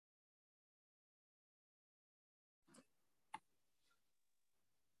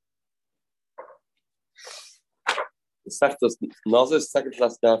Sechtes Nazir, second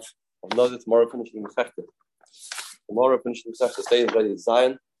last daf of Nazir. Tomorrow finishing the Sechtes. Tomorrow finishing the Sechtes. Today is ready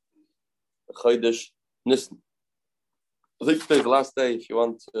Zion, the Chodesh Nisan. I think today's the last day if you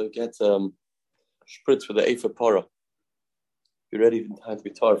want to get spritz for the Eifa Para. Be ready in time to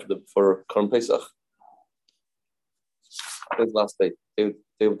be tired for Korban Pesach. Today's the last day.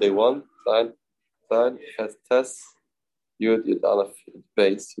 Day 1, Zion, Tes, Yud Aleph,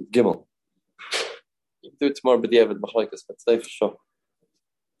 Beis, Gimel. You can do it tomorrow, but yeah, with Machlokes, but today for sure.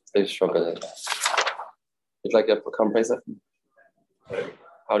 Today for sure. You'd like to have a Korban Pesach?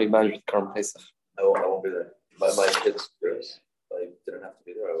 How do you manage with Korban Pesach? I won't be there. My kids, girls, I didn't have to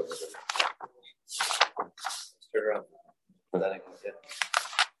be there. I would have been straight around.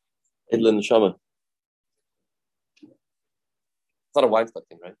 Idlin and Shaman. It's not a wine stock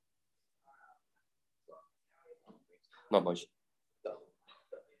thing, right? Not much.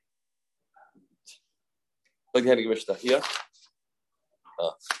 Look at the Mishnah here.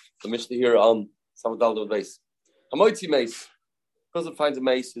 The Mishnah here on Samadal base. Hamoiti mace. Person finds a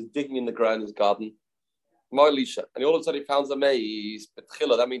mace, is digging in the ground in his garden. Moilisha. And all of a sudden he finds a mace.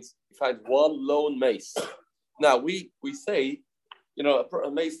 That means he finds one lone mace. Now we say,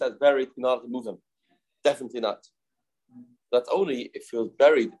 a mace that's buried, you're not to move him. Definitely not. That's only if he was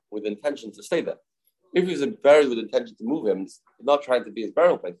buried with intention to stay there. If he was buried with intention to move him, he's not trying to be his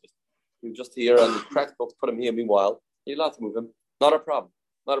burial place. He's just here and it's practical to put him here. Meanwhile, you're allowed to move him. Not a problem.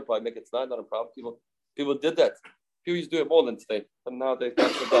 Not a problem. Make it tonight, not a problem. People did that. People used to do it more than today. And nowadays,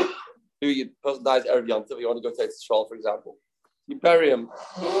 that's so done. The person dies Erev Yom Tov, you want to go take the shawl, for example. You bury him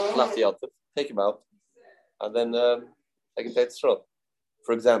after Yom Tov, take him out, and then they can take the shawl,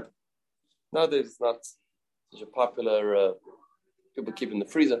 for example. Nowadays, it's not such a popular, people keep in the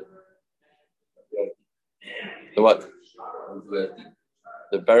freezer. The what?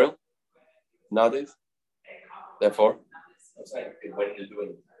 The barrel? Nowadays? Therefore?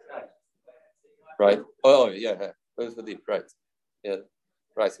 Right. Oh, yeah. Those are deep. Right. Yeah.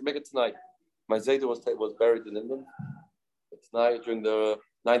 Right. So make it tonight. My Zayda was buried in England. Tonight during the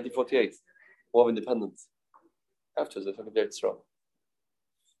 1948 War of Independence. Afterwards, I think it's wrong.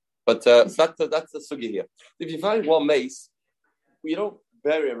 But that's the sugi here. If you find one mace, you don't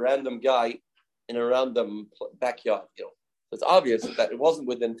bury a random guy in a random backyard. It's obvious that it wasn't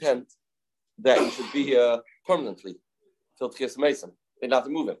with intent that he should be here permanently till Tchias Mason. You're not to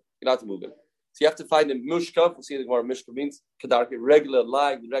move him. So you have to find a mushkav. We'll see the word mushkav means kadarka, regular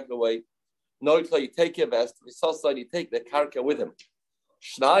lying, regular way. Noitla, you take him as to you take the karka with him.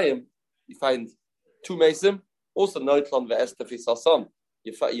 Shnayim, you find two mason. Also noitlan ve'esta fisasam.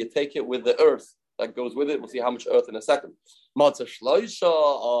 You take it with the earth that goes with it. We'll see how much earth in a second. Matzah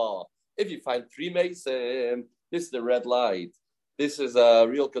shloisha. If you find three mason, this is the red light. This is a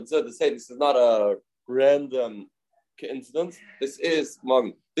real concern to say this is not a random coincidence. This is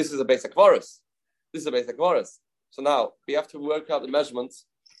a basic chorus. So now we have to work out the measurements,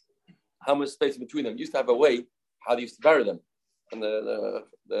 how much space between them. Used to have a way how they used to bury them. And the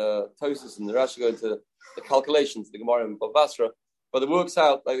Tosis and the Rashi go into the calculations, the Gemara and Basra, but it works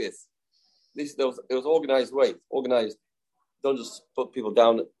out like this. It was organized way. Organized. Don't just put people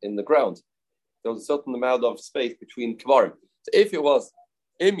down in the ground. There was a certain amount of space between Kvarim. So if it was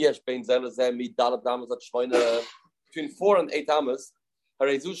between 4 and 8 amas, and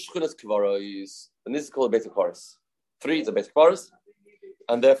this is called a basic chorus. 3 is a basic chorus,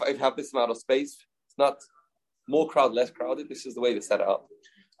 and therefore if you have this amount of space, it's not more crowded, less crowded. This is the way they set it up,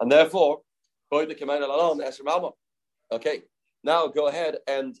 and therefore, okay. Now go ahead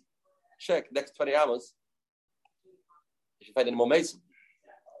and check next 20 amas if you find any more mason.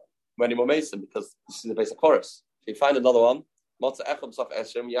 Because this is a basic chorus. If you find another one, you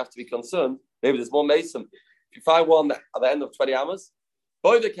have to be concerned. Maybe there's more mason. If you find one at the end of 20 amas,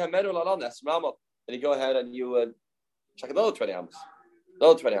 then you go ahead and you check another 20 amas.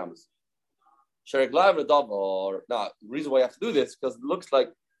 Now, the reason why you have to do this is because it looks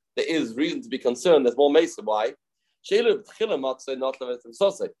like there is reason to be concerned. There's more mason. Why? You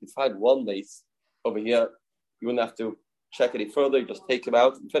find one mace over here, you wouldn't have to check any further. You just take him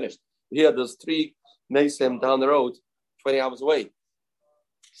out and finish. Here, there's 3 mason down the road, 20 hours away.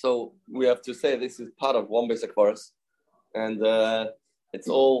 So we have to say this is part of one basic chorus, and it's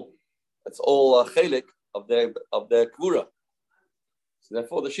all a chelik of their kura. So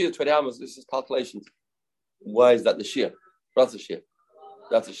therefore, the shear 20 hours. This is calculations. Why is that the shear? That's a shear.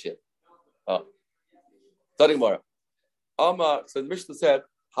 Starting tomorrow. So the Mishnah said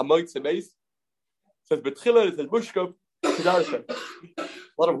hamoitze meis. Says betchila. It says mushkov. A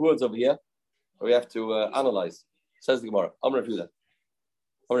lot of words over here we have to analyze. Says the Gemara. Amar Yehuda.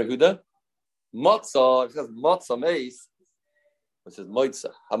 Matzah, it says matzah mace, which is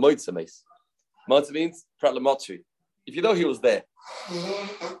moitza, a moitza mace. Matzah means pratla matri. If you know he was there,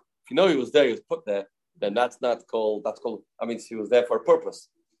 if you know he was there, he was put there, then that's called, I mean, he was there for a purpose.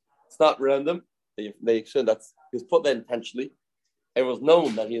 It's not random. They make sure that he was put there intentionally. It was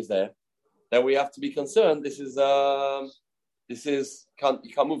known that he is there. Then we have to be concerned. You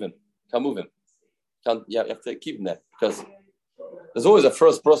can't move him. You have to keep him there because there's always a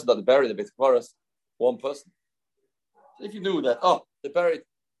first person that they bury in the Beit Forest, one person. So if you knew that, they buried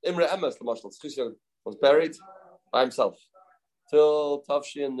Imre Emes, the Marshal was buried by himself till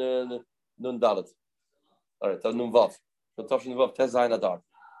Tavshin Nun Dalet. All right, till Nun Vav. Till Tavshin Nun Vav, Tez Zayin Adar.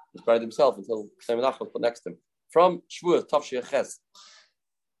 He was buried himself until Shem Menachem was put next to him. From Shavuot, Tavshin Ches,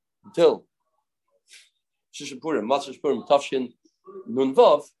 until Shishipurim, Matzah Shishipurim, Tavshin Nun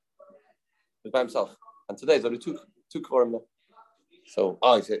Vav, he was by himself. And today there's only two Kvarim there. So,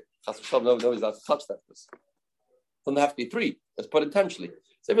 you say, nobody's allowed to touch that. It doesn't have to be three. It's put intentionally.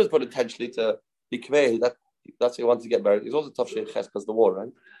 So if it's put intentionally to be Kvei, that's who he wanted to get married. He's also tough Sheikh Ches because of the war,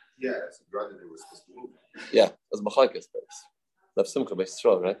 right? Yeah, it's a brother that was supposed to move. Yeah, that's Machaikis. That's Simcha based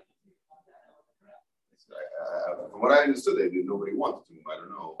strong, right? From what I understood, nobody wanted to move. I don't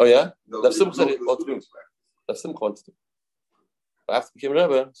know. Oh, yeah? That's Simcha said it wanted to move. That's Simcha wanted to. But after he became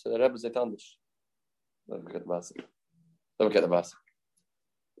Rebbe, so the Rebbe said Tandish. Never get the mask.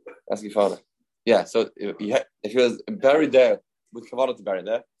 Ask your father. Yeah, so if he was buried there, with Kavanah to bury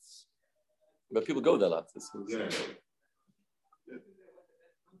there, but people go there a lot.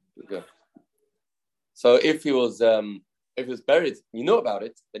 Yeah. So if he was buried, you know about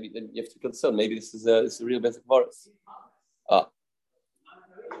it, then you have to be concerned. Maybe this is a real basic forest.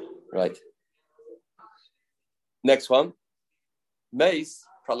 Right. Next one, mace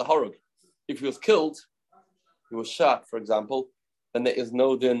pralahorug. If he was killed, he was shot, for example, then there is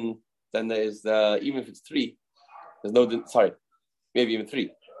no din. Then there is even if it's three, there's no din. Sorry, maybe even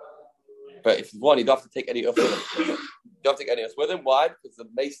three. But if it's one, you don't have to take any earth with him. You don't have to take any earth with him. Why? Because the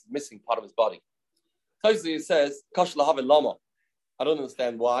mace is missing part of his body. Tosfos it says, Kash lahavin lama. I don't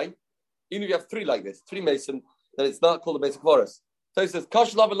understand why. Even if you have three like this, three mason, then it's not called a basic forest. Tosfos says,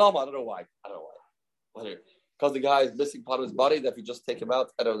 Kash lahavin lama. I don't know why. Because the guy is missing part of his body, that if you just take him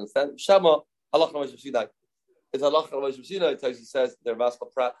out, I don't understand. Shama, halach namash b'sinai. It's halach namash b'sinai. Tosfos says, they're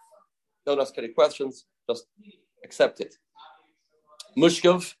Maskal Prat. Don't ask any questions, just accept it.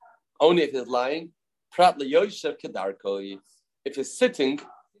 Mushkov, only if he's lying. Prat le'yoshev kedarkoi. If he's sitting,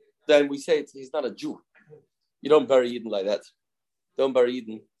 then we say he's not a Jew. You don't bury Eden like that. Don't bury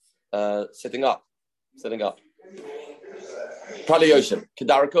Eden sitting up. Prat le'yoshev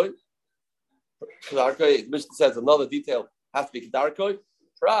kedarkoi. Kedarkoi, Mishnah says another detail has to be kedarkoi.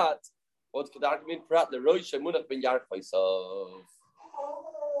 Prat, what's kedarkoi mean? Prat le'yoshev munach ben yarchoi.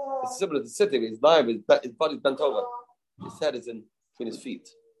 It's similar to sitting. He's lying, his body's bent over. His head is in between his feet.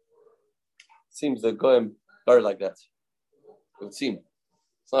 Seems they're going very like that. It would seem.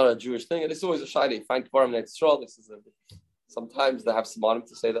 It's not a Jewish thing, and it's always a shiny. Find Kvarim next straw. Sometimes they have simonim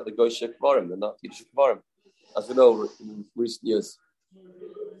to say that the Goyish Kvarim, they're not Yiddish Kvarim. As we know in recent years,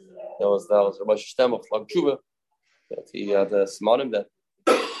 that was Rabbi Shtem of Lag Tshuva, that he had simonim that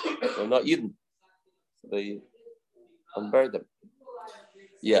they're not Yidden. So they unburied them.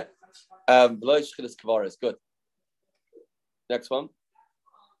 Yeah. B'lo Shchilas Kvar is good. Next one.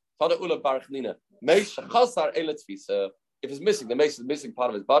 Tada Ula Barachnina. Meish Chasar Eilet Tfisa. If it's missing, the mace is missing part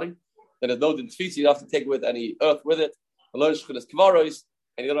of his body, then there's no din tfisa. You don't have to take with any earth with it. B'lo Shchilas Kvaros,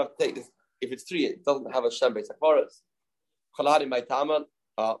 and you don't have to take this. If it's three, it doesn't have a Shem Beis Kvaros. Chaladi Maitaman.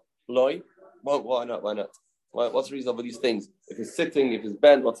 Loi. Why not? What's the reason for these things? If he's sitting, if he's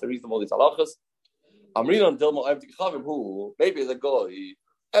bent, what's the reason for all these halachas? I'm reading on Dilma Avdikhavim who maybe it's a goy.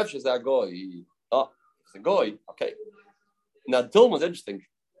 Efsh is a goy. It's a goy. Okay. Now Dilma's interesting.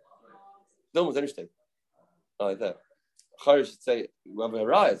 Like that. Chayr should say whoever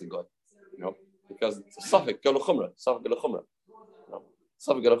Raya is a goy. Because it's a Safik Galachumra.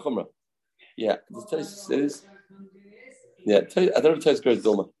 Yeah. The taste is. Yeah. I don't know if it tastes great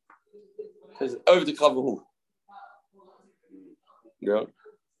Dilma. Avdikhavim who. Yeah.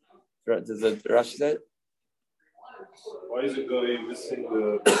 Does the Rashi say it? Why is it going missing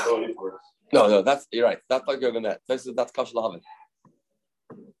the body parts? No, you're right. That's not going on that. That's Kash Lahavin.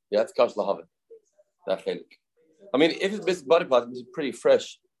 Yeah, that's Kash Lahavin. That chelik. I mean, if it's missing body parts, it's pretty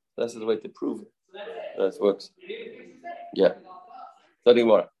fresh. That's the way to prove it. That works. Yeah. So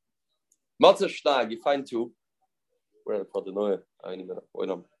anymore. Matzah Shnag, you find two. Where are the Noah? I need to wait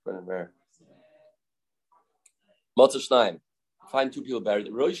on where. Matzah Shnag. Find two people buried.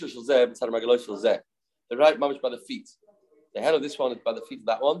 The right mamish by the feet. The head of this one is by the feet of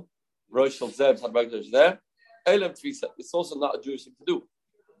that one, Rosh Zeb had there. Elam Tvisa. It's also not a Jewish thing to do.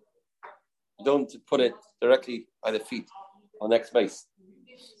 Don't put it directly by the feet on next base.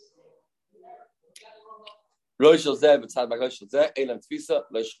 Rosh Zeb had Rosh Zeb. Elam Tvisa.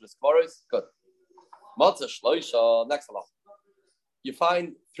 Rosh Kvaros. Good. Matzah Shloisha. Next one. You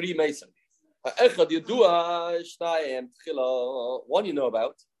find three masons. One you know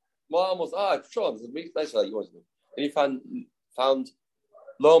about. One was sure. There's a big nice that you want to know. And you found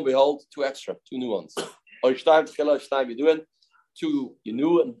lo and behold, two new ones. Or you're doing two you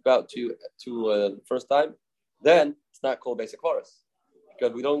knew about two the first time. Then it's not called basic chorus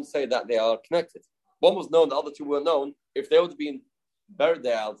because we don't say that they are connected. One was known, the other two were known. If they would have been buried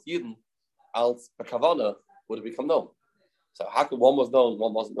there as Yidden, as a Kavana would have become known. So how could one was known,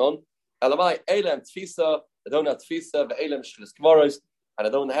 one wasn't known? Elamai Elam Tfisa. I don't have Tfisa, but Elam Shlis Kvaros, and I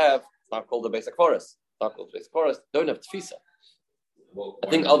don't have. It's not called the basic chorus. It's not called the basic chorus. Don't have Tfisa. Well, I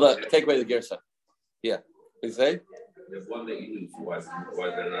think other take away the Gersa. Yeah. What you say? There's one that you lose. Why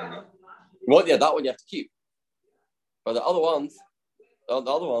they're not enough? Well, yeah, that one you have to keep. But the other ones,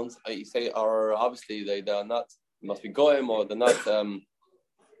 you say are obviously they are not must be goyim or they're not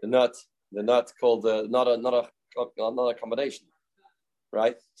called not a accommodation,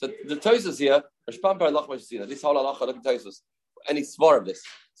 right? So the Tosus here, this whole halacha look at Tosus. Any svar of this?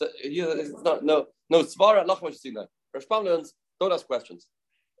 So it's not no svar at lachma shesina. Rashbam learns don't ask questions.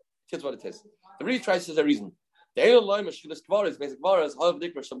 Here's what it is. The really tries is a reason. The Eilu Loim Shkilas Kvaris, basic Kvaris, Halav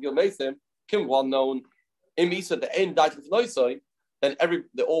Dikra Shem Gil Mesim, Kim one known. In Isa, the Ein died with Noisoi, then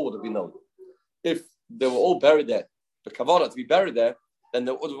they all would have been known. If they were all buried there, the Kavara to be buried there, then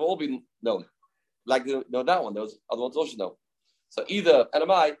they would have all been known. Like that one, those other ones also know. So either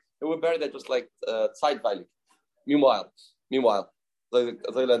NMI, they were buried there just like side valley. Meanwhile, but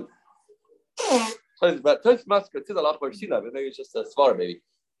Tosh Masker to the Lachmar Sinai, but maybe it's just a svar, maybe.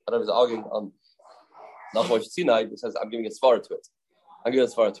 I was arguing on Lachmar Sinai, it says I'm giving a svar to it.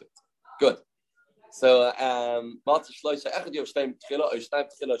 Good. So, Matzah Shloisha Echad Yov Shteim Tchila or Shteim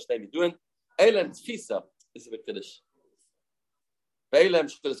Tchila Shteim Yiduin. Eilem Tfisa. This is a bit Kiddush. Eilem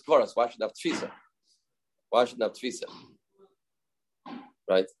Shchulis Kvaras. Why should have Tfisa?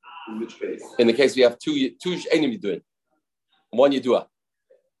 Right? In which case? In the case we have two Sheinim Yiduin. One Yidua.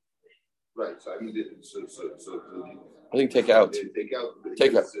 Right. So I mean, I think take out. Take out.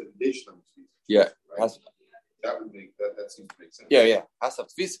 Yeah. Right? That would make that seems to make sense. Yeah. Has to have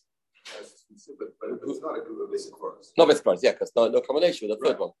Tfisa. But it's not a basic chorus. No basic chorus, yeah, because no combination with the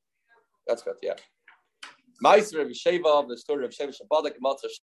third one. That's good, yeah. Ma'aser Rabbi Sheva, the story of Sheva Shabbatak, Matzah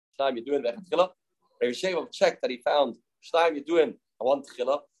Shnayim Yeduin V'Echad Rabbi Sheva checked that he found Shnayim Yeduin and one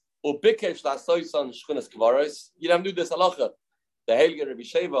Tchila. Ubikesh La'Soyson Shchunas Kvaros. You don't do this halacha. The Heilige Rabbi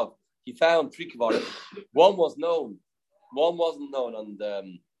Sheva, he found three Kvaros. One was known, one wasn't known, and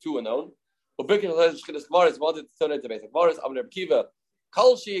two were known. Ubikesh La'Soyson Shchunas Kvaros wanted to turn into basic Kvaros. I'm Rabbi Kiva.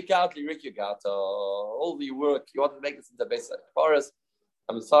 All the work you want to make this into basic forest.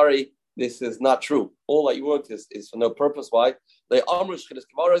 I'm sorry, this is not true. All that you worked is for no purpose. Why? We only said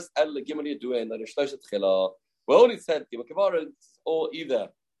or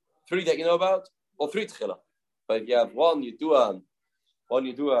either three that you know about or three tchila. But if you have one you do and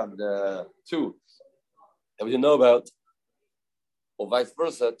two that we didn't know about, or vice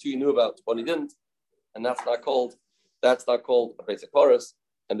versa, two you knew about, one you didn't, and that's not called a basic chorus,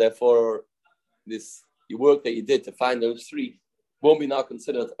 and therefore your work that you did to find those three won't be now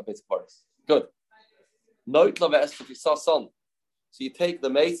considered a basic chorus. Good. Note if you saw son. So you take the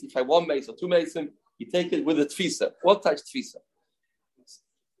mace, you find one mace or two mason, you take it with a tfisa. What type of tfisa?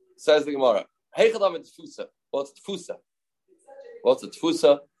 Says the Gemara. What's tfusa? What's a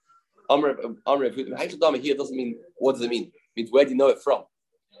tfusa? Heichadama here doesn't mean what does it mean? It means where do you know it from?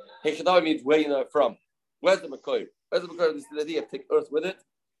 Heichadama means where you know it from. Where's the Makoir? This is the idea of take earth with it.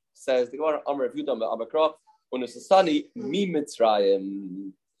 Says the Gemara, Amr of Yudam Abakra, when it's a sunny, mi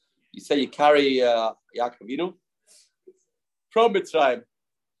Mitzrayim. You say you carry Yaakovinu from Mitzrayim.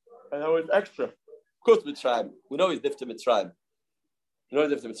 And how it's extra. Of course, Mitzrayim. We know he's different to Mitzrayim.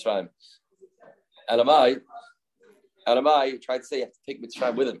 Elamai tried to say you have to take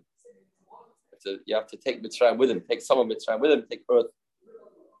Mitzrayim with him. You have to take Mitzrayim with him. Take some of Mitzrayim with him. Take earth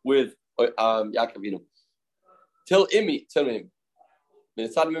with Yaakovinu. Till me.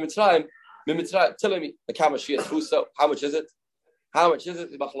 Mitzrayim, tell me the kamashiyat tfusa. How much is it? How much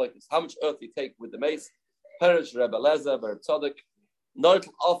earth you take with the mace? Perish Rebbe Lezer, Ber Tzaddik.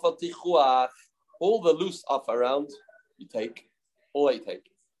 All the loose off around you take. All that you take.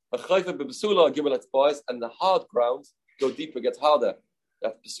 And the hard ground go deeper, gets harder.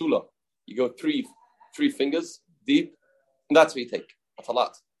 That's besula. You go three fingers deep, and that's what you take. That's a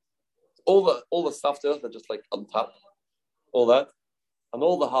lot. all the soft earth that just like on top, all that, and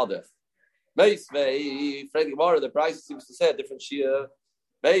all the hard earth. Meisvei, Freddy Mara, the Bryce seems to say a different Shia.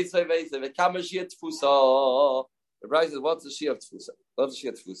 Meisvei, the Kama Shia Tfusa. The Bryce says, what's the Shia Tfusa? What's the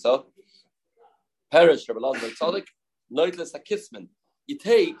Shia Tfusa? Perish, Rabbalan Tzaddik, Noitless Akisman. You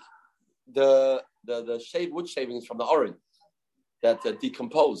take the wood shavings from the orange that are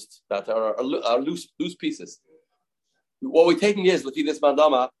decomposed, that are loose pieces. What we're taking is, with this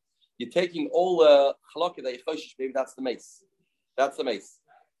mandama, you're taking all the halakha that you choshish, maybe that's the mace. That's the mace.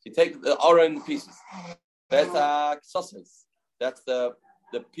 You take the orange pieces. That's the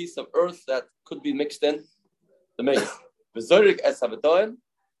piece of earth that could be mixed in the mace.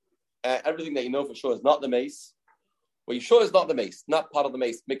 Everything that you know for sure is not the mace. What you sure is not the mace, not part of the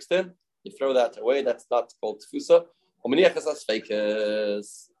mace mixed in. You throw that away. That's not called tfusa. And you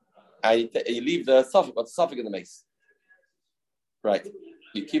leave the suffix in the mace. Right.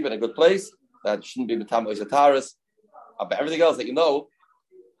 You keep it in a good place. That shouldn't be Matam Oisataris. But everything else that you know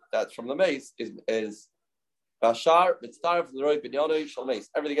that's from the mace is Bashar, Mitztar from the Roy Binyano, Shal Mace.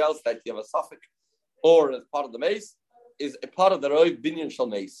 Everything else that you have a suffix or as part of the mace is a part of the Roy Binyan Shal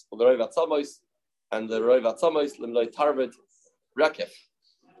Mace, or the Roy Vatzamos, and the Roy Vatzamos, Limloy Tarvid Rakef.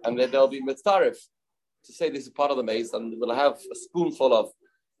 And then there'll be Mitztarif to say this is part of the mace, and we'll have a spoonful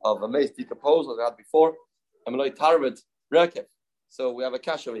of a mace decomposed, as I had before, and Limloy Tarvid Rakef. So we have a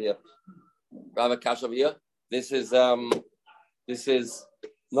cash over here. This is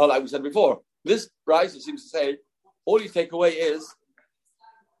not like we said before. This price seems to say all you take away is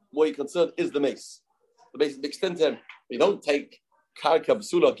what you're concerned is the mace. The mace is mixed into him. You don't take karka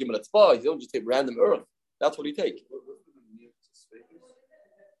b'sula gimel etzba. You don't just take random earth. That's what you take.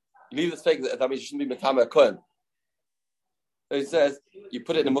 You leave this fake. That means you shouldn't be metame a kohen. So he says you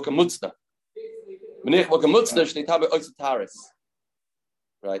put it in a mukam mutzna. Menich mukam mutzna shnitame oisataris.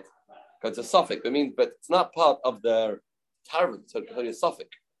 Right? Because it's a suffix. But it's not part of their tarvin. So it's a suffix.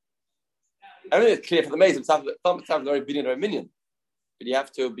 Everything is clear for the maze. It's not very binyan or a minion. But you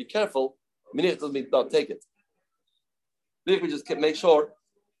have to be careful. Minion doesn't mean don't take it. We just make sure.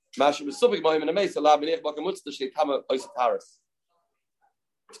 Mashim is suffix mahim in a maze. Allah menich mukam mutzna shnitame oisataris.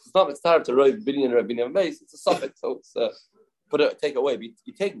 It's not mitzvah to roy binyan or a binyan mace. It's a suffix, so it's take away. But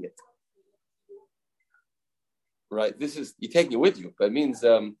you're taking it, right? This is you're taking it with you, but it means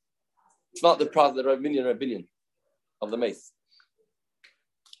it's not the part of the roy binyan or a binyan of the mace.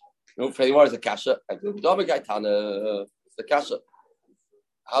 You know, Freddie is a kasha. It's the kasha.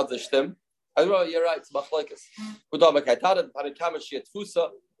 How's the stem? Well, you're right. It's machlokes. Udama kaitana. Panik kamash yetfusa.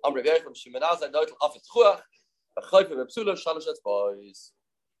 Amre verchem shimenaza. Noitel afet chuach. B'chayfe b'psula shalosh etzbois.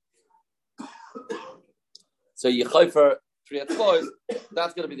 So you chayfer 3 etzbois.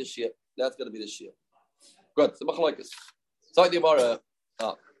 That's going to be the shia. Good. So machlokes. So the Gemara.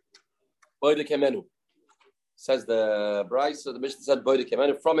 Boide kemenu. Says the Bryce. So the Mishnah said boide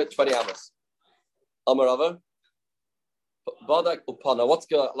kemenu. From it 20 amos. Amarava. Badak upana. What's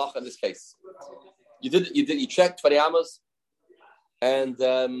the halacha in this case? You checked 20 amos, and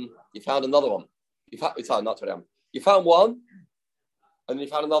you found another one. Not 20 amos. You found one, and then you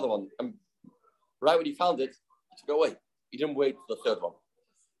found another one. And right when you found it, you took it away. You didn't wait for the third one.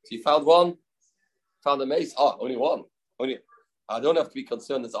 So you found one, found the mace. Only one. I don't have to be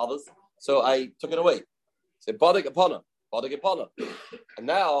concerned as others. So I took it away. So badak upana. And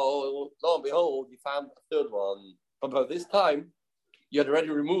now, lo and behold, you found a third one. But by this time, you had already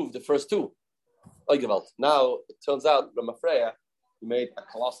removed the first two. Now, it turns out, Ramafreya, you made a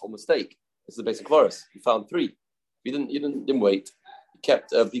colossal mistake. This is the basic chorus. You found 3. You didn't wait. You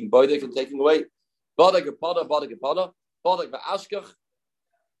kept being boidik and taking away. Bodik.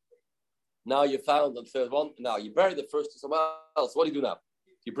 Now you found the third one. Now you bury the first two somewhere else. What do you do now?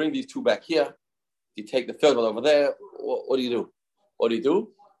 You bring these 2 back here. You take the third one over there. What do you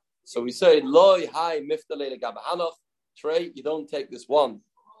do? So we say, Loi hai miftale gabahanach. Tray, you don't take this one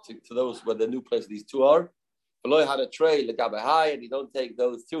to those where the new place these 2 are. Loi had a tray legabahai, and you don't take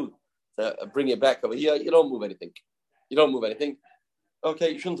those 2 to bring it back over here. You don't move anything.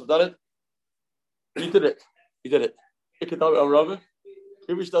 Okay, you shouldn't have done it. You did it.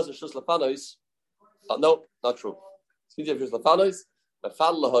 Kivish does a shus lafanos. No, not true. You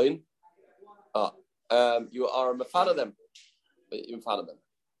are a fan of them. In front of them.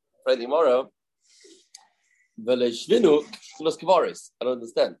 Friday tomorrow. I don't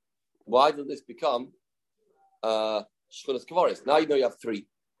understand. Why did this become Shchunas Kavaris? Now you know you have 3.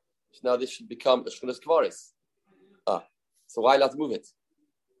 So now this should become a Shchunas Kavaris. So why not move it?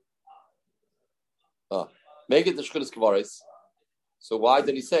 Make it the Shchunas Kavaris. So why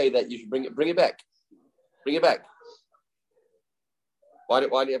did he say that you should bring it back? Bring it back.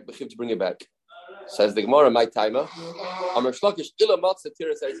 Why do you have Bechim to bring it back? Says the Gemara, my timer.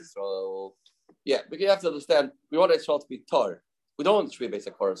 Yeah, but you have to understand, we want Israel to be tar. We don't want it to be a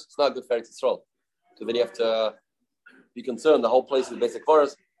basic forest. It's not good for Israel. So then you have to be concerned the whole place is a basic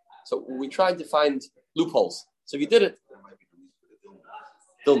forest. So we tried to find loopholes. So if you did it,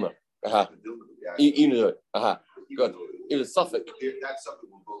 Dilma. Good. It was Suffolk.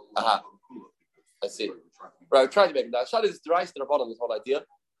 I see. Right, we tried to make it. Now, Shad is the rice to the bottom, this whole idea.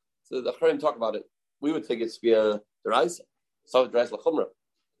 So the Charim talk about it. We would think it's via the rice. Suffolk rice lachumra.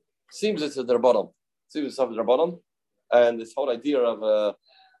 Seems it's at the bottom. Seems it's at the bottom. And this whole idea of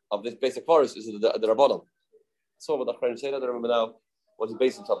this basic forest is at the bottom. So what the Charim say, I don't remember now what it's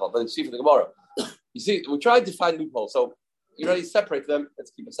based on top of, but it's see for the Gemara. You see, we tried to find loopholes. So you already separate them.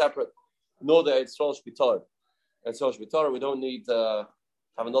 Let's keep it separate. Know that it's all should be Torah. And so should be Torah. We don't need to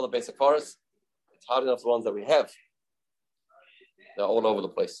have another basic forest. It's hard enough the ones that we have. They're all over the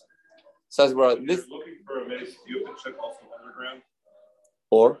place. Says we're this looking for a base, you have to check also underground.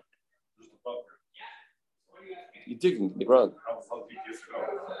 Or Just above ground. you're digging in the ground. How deep do you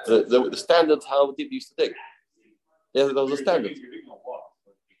have to go? The standards how deep you used to dig. Yeah, those are standards. You're digging a lot.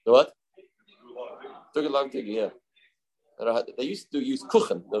 The what? You do a lot of digging. Took a long digging, yeah. They used to use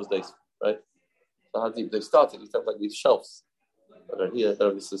kuchen those days, right? So how deep they started, you have like these shelves that are here.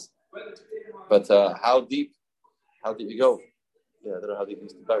 This is, but how deep you go? Yeah, I don't know how deep you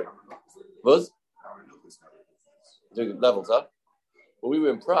used to bury. Was doing levels, huh? When we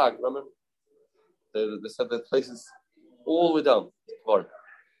were in Prague, remember? They said that places all the way down,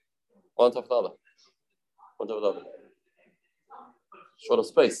 one top of the other. Short of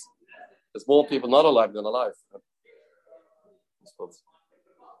space. There's more people not alive than alive.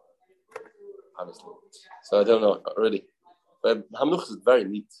 Honestly. So I don't know already. But Hamnuch is very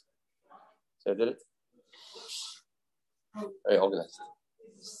neat. So I did it. Very organized.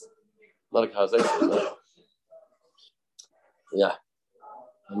 Not a Kazakh. Yeah.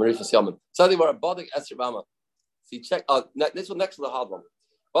 Marifas Yaman. So they were a Bodik Esher Bama. So you check, this one next to the hard one.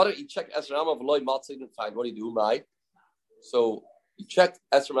 Bodik, you check Esher Bama of Loy Matzah, you didn't find. What do you do, Mai? So you checked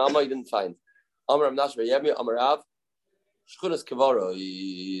Esher Bama, you didn't find. Amar Amnash Vayemi, Amar Av, Shchunas Kavaro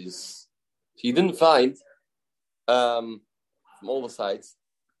is. So you didn't find from all the sides.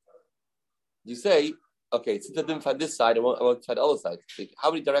 You say, okay, since I didn't find this side, I want to find the other side.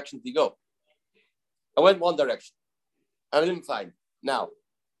 How many directions do you go? I went one direction, and I didn't find. Now,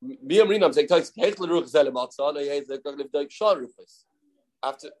 me and Rina, I'm saying, I have to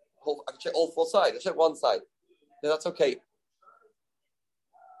I can check all four sides. I check one side. Yeah, that's okay.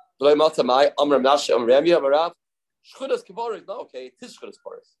 Not okay. It is Shchunas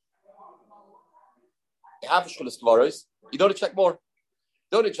Kavaros. You have Shchunas Kavaros. You don't need to check more.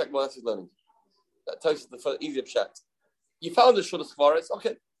 Don't need to check more. That's his learning. That tells you the easier shot. You found the Shchunas Kavaros.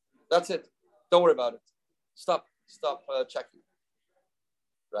 Okay, that's it. Don't worry about it. Stop checking.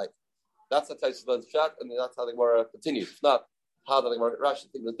 Right. That's the Taisa learns shot, and that's how the Gemara continues. If not, how the Gemara Rashi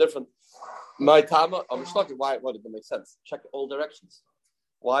thing is different. My Tama, I'm just talking why it didn't make sense. Check all directions.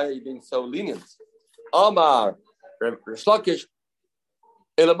 Why are you being so lenient? Amar, Rishlakish,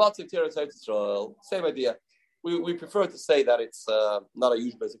 Ilamativ Teres Israel. Same idea. We prefer to say that it's not a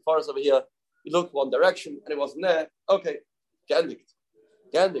huge basic forest over here. You looked one direction and it wasn't there. Okay, Gendikt.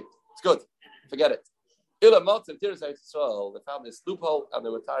 It's good. Forget it. Ilamativ Teres Israel. They found this loophole and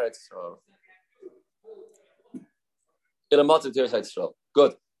they were tired Israel. Ilamativ Teres Israel.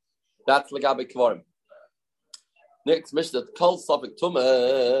 Good. That's Lagabi Kvarim. Next mission that Kol Suffolk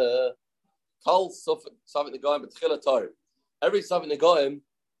Tumah. Kol Suffolk Negoim B'Tchila Torah. Every Suffolk Negoim,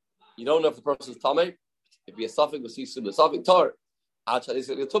 you don't know if the person's Tomei. If he is Suffolk, we'll see soon the Suffolk Torah. Achad is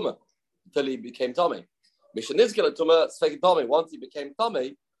Tumah until he became Tomei. Mission is Tumah, Sfek Tomei. Once he became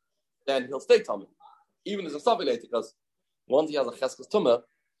Tomei, then he'll stay Tomei. Even as a Suffolk later, because once he has a Cheskas Tumah,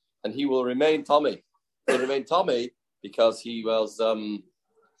 and he will remain Tomei. He'll remain Tomei because he was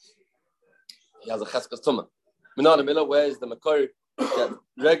he has a Cheskas Tumah. Minana Miller, where's the Makor that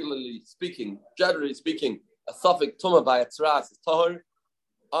generally speaking, a Suffolk Tumah by a Tzaras is Tahor.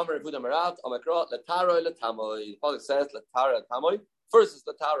 Amar Yehuda Marat, Amakra, Lataroi, Latamoy. The Pasuk says Latara, Latamoy. First is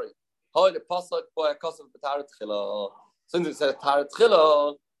Lataroi. Hoy the Pasuk boy a Kosav Latara Tchila. Since it says Latara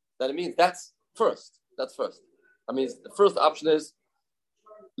Tchila, then it means that's first. That's first. That means the first option is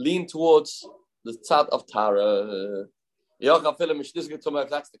lean towards the tzad of Tara. If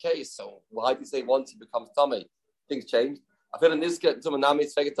that's the case, so why do you say once he becomes Tomei, things change? I feel in this get to Manami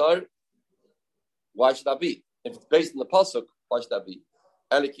Svegatar. Why should that be? If it's based on the pasuk, why should that be?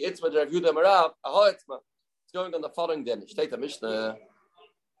 And it's going on the following day. State the Mishnah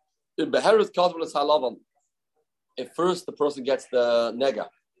in Beherus Kadvalas Halavan if first the person gets the nega,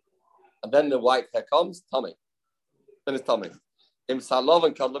 and then the white hair comes, tummy. Then it's tummy. Im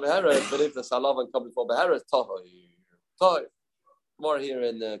salavan come beheres, but if the salavan come before beheres, toy. More here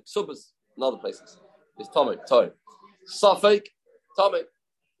in Ksubas and other places. It's tummy, toy. Suffolk, tummy.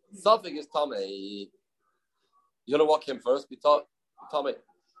 Suffolk is tummy. You know what came first? Be tummy.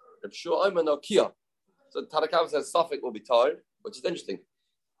 I'm sure I'm a Nokia. So Tanakam says Suffolk will be tired, which is interesting.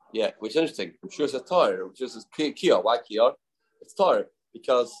 Yeah, which is interesting. I'm sure it says tired, which is Kia. Why Kia? It's tired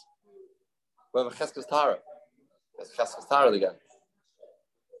because we have a Cheskas Tara. It's Cheskas Tara again.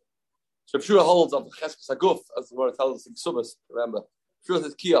 So I'm sure it holds of Cheskas Aguf, as the word tells us in Ksubas, remember. Sure it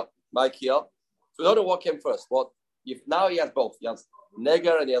says Kia, my Kia. So we don't know what came first. If now he has both. He has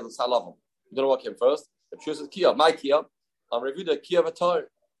Neger and he has a Salavam. We don't know what came first. I'm sure it says Kia, my Kia. I'm reviewing the Kia of a Tar.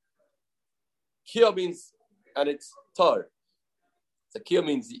 Kia means, and it's Tar. So Kia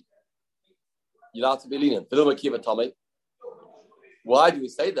means you're allowed to be lenient. Why do we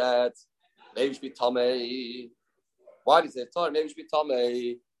say that? Maybe it should be Tomei. Why do you say Tar? Maybe it should be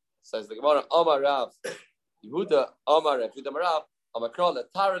Tomei. Says the Gemara, Amar Rav. Yehuda, Amar Rav. Yehuda Rav. Amar Kral, the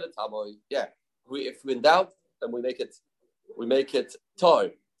Tar and the Tamoy. Yeah. If we're in doubt, then we make it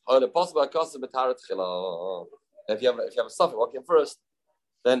Tar. However, possible cost of Tar Tchila. If you have a suffix, what came first,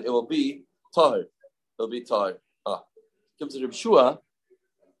 then it will be Tar. It'll be Tar. Comes to Reb Shua.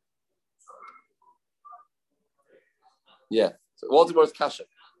 Yeah. So what's the word kasha?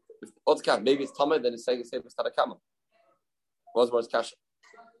 What's kasha? Maybe it's Tama, then it's saying the same as Tanakama. What's the word kasha?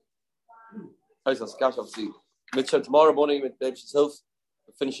 Kasha, obviously. Mitzvah tomorrow morning with David's Hilf,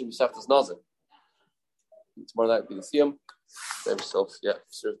 finishing Masechtas Nazir. Tomorrow night will be the Siyam. David's Hilf, yeah,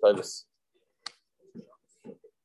 Sir Davis.